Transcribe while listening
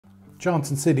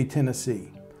Johnson City, Tennessee.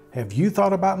 Have you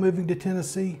thought about moving to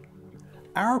Tennessee?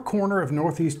 Our corner of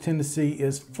Northeast Tennessee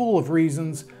is full of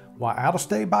reasons why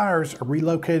out-of-state buyers are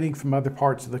relocating from other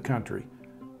parts of the country,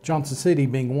 Johnson City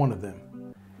being one of them.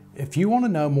 If you want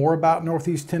to know more about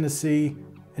Northeast Tennessee,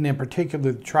 and in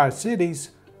particular the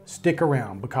Tri-Cities, stick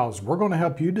around because we're going to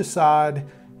help you decide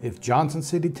if Johnson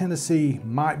City, Tennessee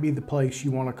might be the place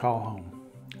you want to call home.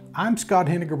 I'm Scott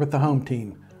Henninger with the Home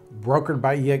Team, brokered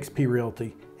by eXp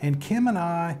Realty, and Kim and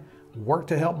I work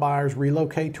to help buyers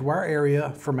relocate to our area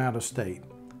from out of state.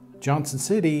 Johnson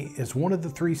City is one of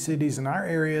the three cities in our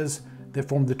areas that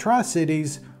form the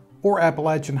Tri-Cities, or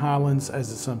Appalachian Highlands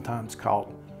as it's sometimes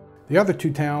called. The other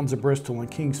two towns are Bristol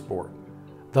and Kingsport.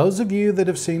 Those of you that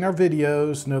have seen our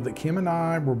videos know that Kim and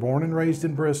I were born and raised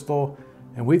in Bristol,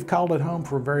 and we've called it home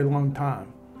for a very long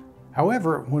time.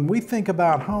 However, when we think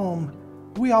about home,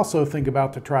 we also think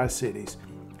about the Tri-Cities.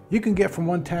 You can get from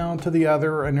one town to the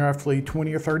other in roughly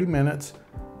 20 or 30 minutes,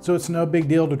 so it's no big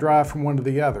deal to drive from one to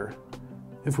the other.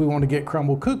 If we want to get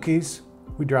crumble cookies,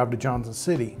 we drive to Johnson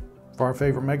City. For our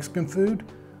favorite Mexican food,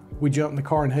 we jump in the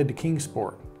car and head to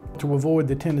Kingsport. To avoid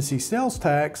the Tennessee sales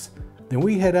tax, then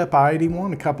we head up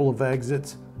I-81 a couple of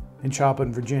exits and shop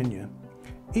in Virginia.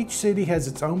 Each city has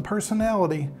its own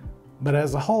personality, but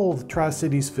as a whole, the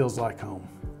Tri-Cities feels like home.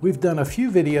 We've done a few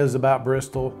videos about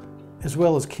Bristol as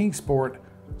well as Kingsport,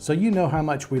 so you know how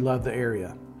much we love the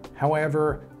area.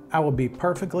 However, I will be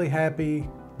perfectly happy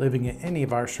living in any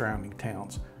of our surrounding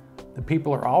towns. The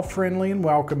people are all friendly and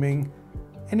welcoming,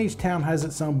 and each town has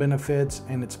its own benefits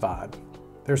and its vibe.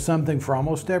 There's something for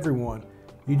almost everyone.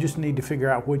 You just need to figure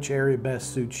out which area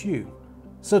best suits you.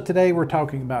 So today we're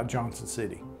talking about Johnson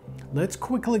City. Let's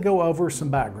quickly go over some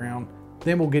background,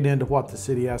 then we'll get into what the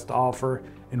city has to offer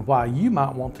and why you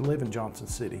might want to live in Johnson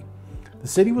City. The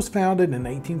city was founded in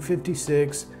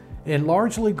 1856 and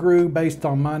largely grew based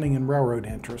on mining and railroad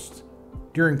interests.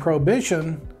 During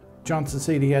Prohibition, Johnson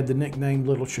City had the nickname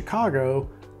Little Chicago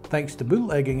thanks to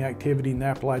bootlegging activity in the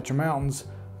Appalachian Mountains,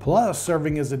 plus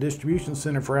serving as a distribution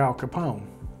center for Al Capone.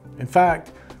 In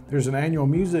fact, there's an annual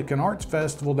music and arts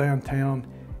festival downtown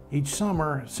each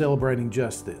summer celebrating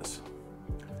just this.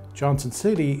 Johnson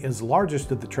City is the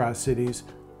largest of the Tri-Cities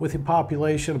with a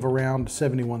population of around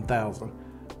 71,000,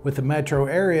 with the metro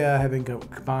area having a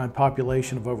combined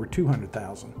population of over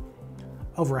 200,000.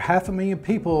 Over 500,000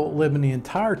 people live in the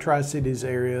entire Tri-Cities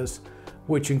areas,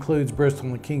 which includes Bristol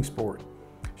and Kingsport.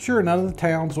 Sure, none of the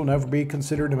towns will never be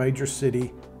considered a major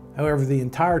city. However, the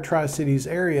entire Tri-Cities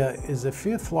area is the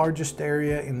fifth largest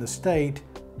area in the state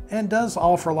and does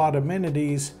offer a lot of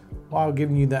amenities while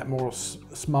giving you that more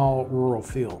small rural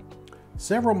feel.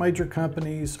 Several major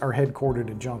companies are headquartered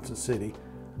in Johnson City,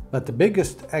 but the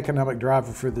biggest economic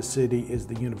driver for the city is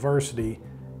the university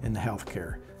and the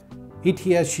healthcare.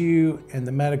 ETSU and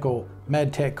the medical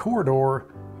medtech corridor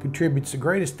contributes the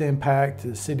greatest impact to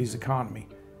the city's economy.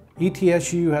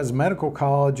 ETSU has a medical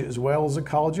college as well as a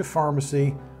college of pharmacy,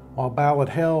 while Ballard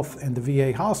Health and the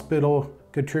VA hospital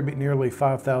contribute nearly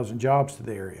 5,000 jobs to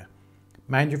the area.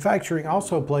 Manufacturing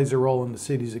also plays a role in the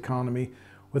city's economy,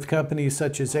 with companies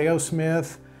such as A.O.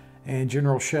 Smith and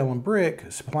General Shell and Brick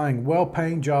supplying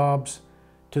well-paying jobs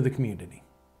to the community.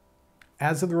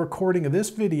 As of the recording of this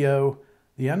video,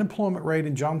 the unemployment rate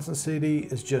in Johnson City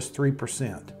is just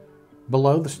 3%,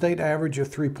 below the state average of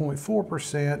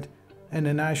 3.4% and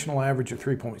the national average of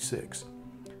 3.6%.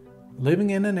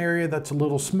 Living in an area that's a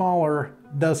little smaller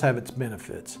does have its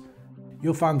benefits.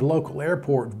 You'll find the local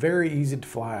airport very easy to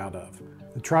fly out of.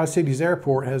 The Tri-Cities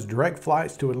Airport has direct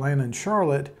flights to Atlanta and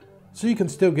Charlotte, so you can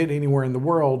still get anywhere in the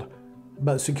world,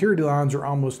 but security lines are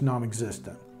almost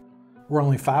non-existent. We're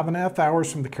only 5.5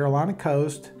 hours from the Carolina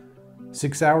coast,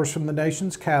 6 hours from the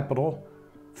nation's capital,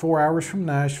 4 hours from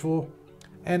Nashville,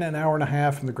 and an hour and a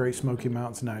half from the Great Smoky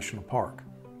Mountains National Park.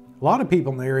 A lot of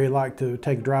people in the area like to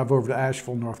take a drive over to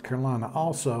Asheville, North Carolina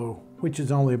also, which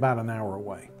is only about an hour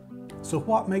away. So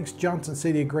what makes Johnson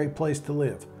City a great place to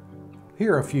live?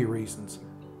 Here are a few reasons.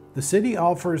 The city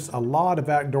offers a lot of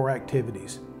outdoor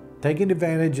activities, taking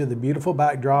advantage of the beautiful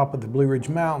backdrop of the Blue Ridge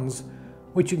Mountains,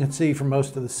 which you can see from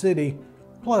most of the city,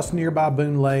 plus nearby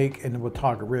Boone Lake and the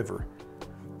Watauga River.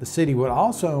 The city would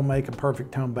also make a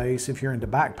perfect home base if you're into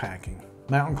backpacking,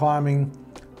 mountain climbing,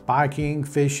 biking,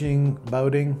 fishing,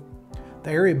 boating.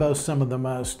 The area boasts some of the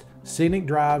most scenic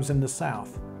drives in the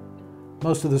South.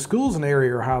 Most of the schools in the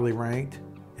area are highly ranked,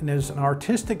 and there's an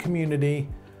artistic community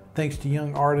thanks to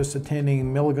young artists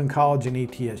attending Milligan College and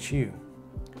ETSU.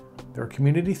 There are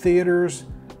community theaters,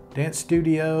 dance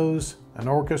studios, an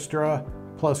orchestra,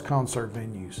 plus concert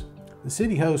venues. The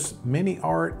city hosts many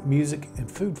art, music, and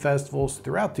food festivals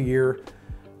throughout the year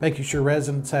making sure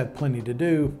residents have plenty to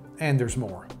do, and there's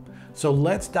more. So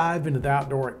let's dive into the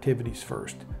outdoor activities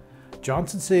first.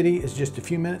 Johnson City is just a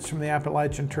few minutes from the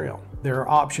Appalachian Trail. There are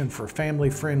options for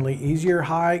family-friendly, easier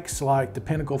hikes like the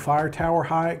Pinnacle Fire Tower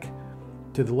hike,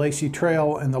 to the Lacey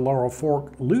Trail and the Laurel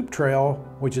Fork Loop Trail,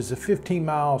 which is a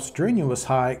 15-mile strenuous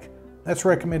hike that's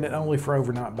recommended only for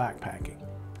overnight backpacking.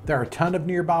 There are a ton of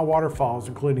nearby waterfalls,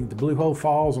 including the Blue Hole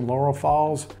Falls and Laurel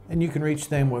Falls, and you can reach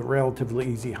them with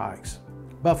relatively easy hikes.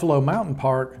 Buffalo Mountain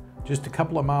Park, just a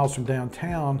couple of miles from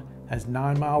downtown, has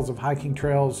 9 miles of hiking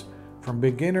trails from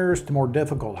beginners to more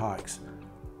difficult hikes.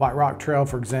 White Rock Trail,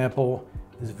 for example,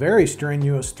 is a very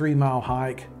strenuous 3-mile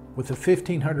hike with a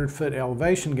 1,500-foot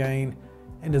elevation gain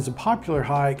and is a popular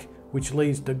hike which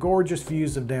leads to gorgeous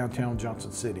views of downtown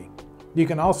Johnson City. You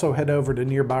can also head over to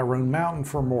nearby Roan Mountain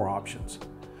for more options.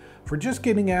 For just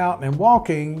getting out and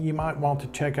walking, you might want to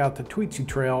check out the Tweetsie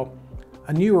Trail,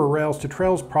 a newer Rails to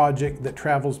Trails project that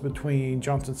travels between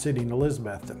Johnson City and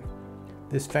Elizabethton.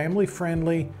 This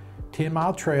family-friendly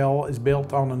 10-mile trail is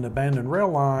built on an abandoned rail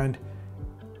line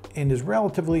and is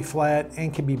relatively flat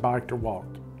and can be biked or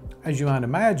walked. As you might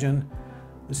imagine,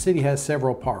 the city has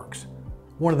several parks.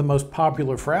 One of the most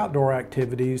popular for outdoor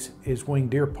activities is Winged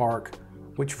Deer Park,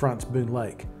 which fronts Boone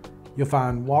Lake. You'll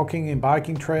find walking and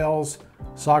biking trails,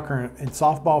 soccer and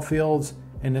softball fields,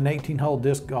 and an 18-hole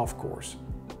disc golf course.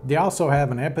 They also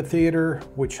have an amphitheater,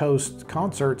 which hosts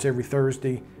concerts every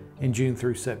Thursday in June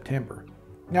through September.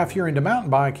 Now, if you're into mountain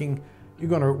biking, you're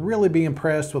going to really be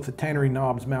impressed with the Tannery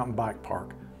Knobs Mountain Bike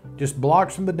Park. Just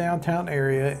blocks from the downtown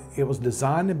area, it was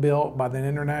designed and built by the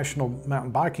International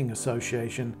Mountain Biking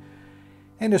Association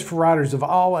and is for riders of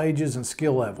all ages and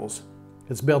skill levels.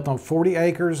 It's built on 40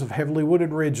 acres of heavily wooded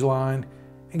ridgeline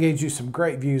and gives you some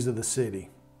great views of the city.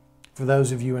 For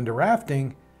those of you into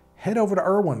rafting, head over to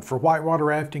Irwin for whitewater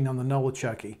rafting on the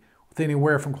Nolichucky with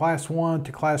anywhere from Class 1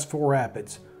 to Class 4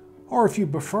 rapids. Or if you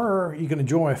prefer, you can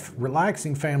enjoy a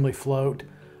relaxing family float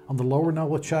on the lower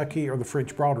Nolichucky or the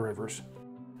French Broad rivers.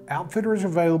 Outfitters are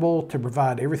available to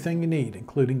provide everything you need,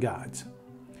 including guides.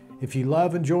 If you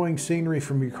love enjoying scenery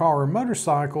from your car or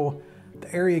motorcycle,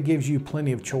 the area gives you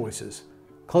plenty of choices.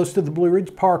 Close to the Blue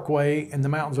Ridge Parkway and the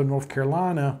mountains of North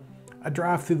Carolina, a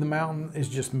drive through the mountain is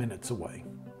just minutes away.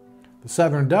 The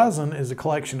Southern Dozen is a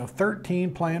collection of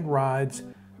 13 planned rides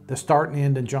that start and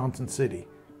end in Johnson City.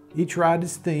 Each ride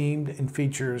is themed and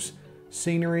features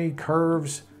scenery,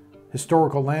 curves,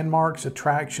 historical landmarks,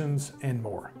 attractions, and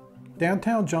more.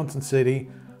 Downtown Johnson City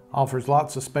offers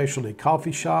lots of specialty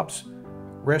coffee shops,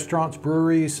 restaurants,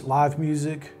 breweries, live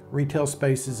music, retail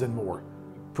spaces, and more.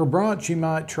 For brunch, you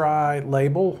might try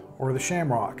Label or the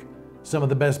Shamrock. Some of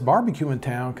the best barbecue in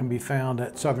town can be found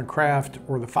at Southern Craft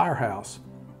or the Firehouse.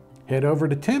 Head over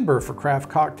to Timber for craft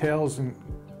cocktails and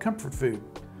comfort food,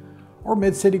 or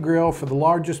Mid-City Grill for the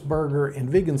largest burger and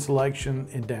vegan selection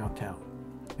in downtown.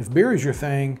 If beer is your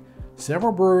thing,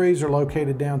 several breweries are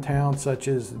located downtown, such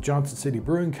as the Johnson City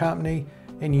Brewing Company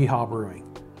and Yeehaw Brewing.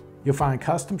 You'll find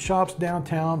custom shops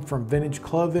downtown, from vintage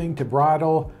clothing to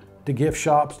bridal to gift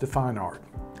shops to fine art.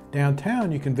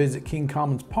 Downtown, you can visit King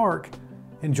Commons Park,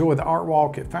 enjoy the art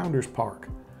walk at Founders Park.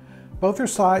 Both are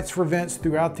sites for events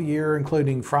throughout the year,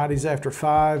 including Fridays After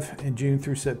 5 in June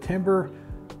through September,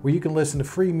 where you can listen to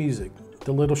free music,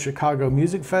 the Little Chicago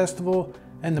Music Festival,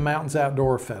 and the Mountains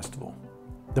Outdoor Festival.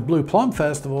 The Blue Plum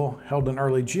Festival, held in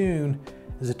early June,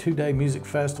 is a 2-day music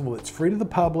festival that's free to the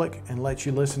public and lets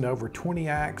you listen to over 20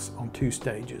 acts on 2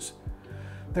 stages.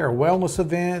 There are wellness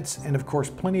events and, of course,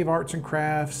 plenty of arts and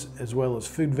crafts, as well as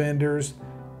food vendors,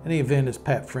 and the event is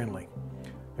pet friendly.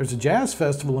 There's a jazz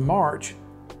festival in March,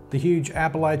 the huge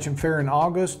Appalachian Fair in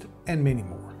August, and many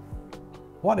more.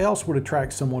 What else would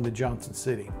attract someone to Johnson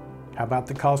City? How about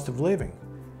the cost of living?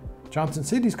 Johnson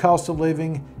City's cost of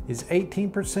living is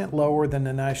 18% lower than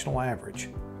the national average.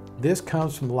 This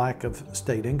comes from the lack of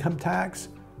state income tax,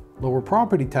 lower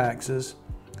property taxes,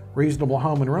 reasonable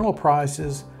home and rental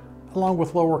prices, along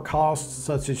with lower costs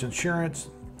such as insurance,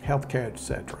 healthcare,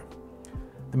 etc.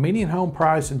 The median home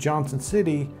price in Johnson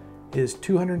City is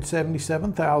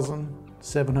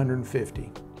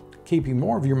 $277,750. Keeping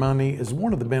more of your money is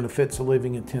one of the benefits of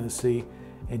living in Tennessee,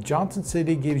 and Johnson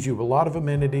City gives you a lot of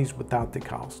amenities without the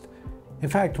cost. In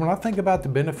fact, when I think about the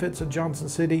benefits of Johnson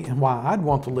City and why I'd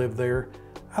want to live there,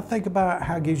 I think about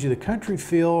how it gives you the country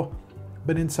feel,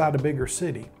 but inside a bigger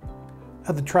city.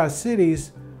 Of the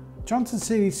Tri-Cities, Johnson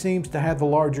City seems to have the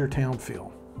larger town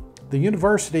feel. The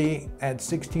university adds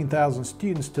 16,000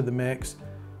 students to the mix,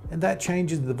 and that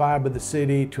changes the vibe of the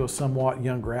city to a somewhat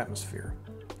younger atmosphere.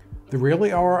 There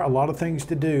really are a lot of things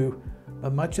to do,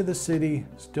 but much of the city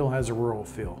still has a rural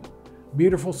feel.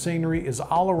 Beautiful scenery is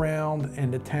all around,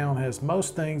 and the town has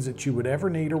most things that you would ever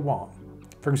need or want.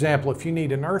 For example, if you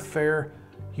need an Earth Fair,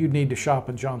 you'd need to shop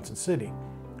in Johnson City.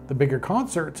 The bigger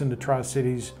concerts in the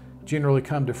Tri-Cities generally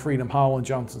come to Freedom Hall in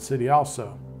Johnson City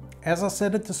also. As I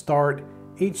said at the start,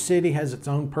 each city has its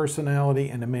own personality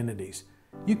and amenities.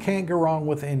 You can't go wrong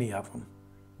with any of them.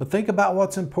 But think about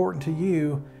what's important to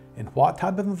you and what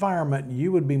type of environment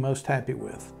you would be most happy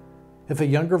with. If a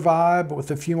younger vibe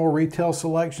with a few more retail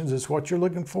selections is what you're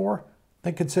looking for,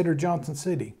 then consider Johnson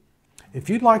City. If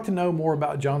you'd like to know more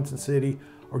about Johnson City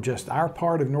or just our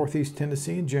part of Northeast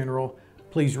Tennessee in general,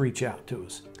 please reach out to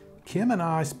us. Kim and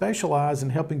I specialize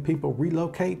in helping people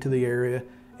relocate to the area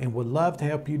and would love to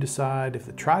help you decide if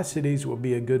the Tri-Cities will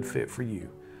be a good fit for you.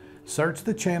 Search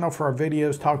the channel for our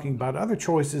videos talking about other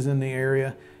choices in the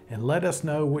area and let us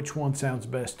know which one sounds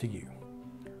best to you.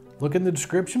 Look in the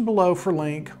description below for a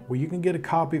link where you can get a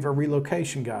copy of our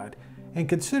relocation guide, and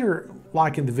consider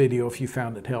liking the video if you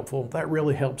found it helpful. That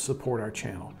really helps support our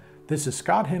channel. This is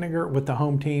Scott Henninger with the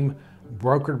home team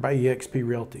brokered by eXp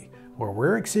Realty, where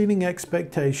we're exceeding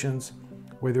expectations,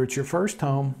 whether it's your first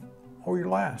home or your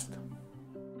last.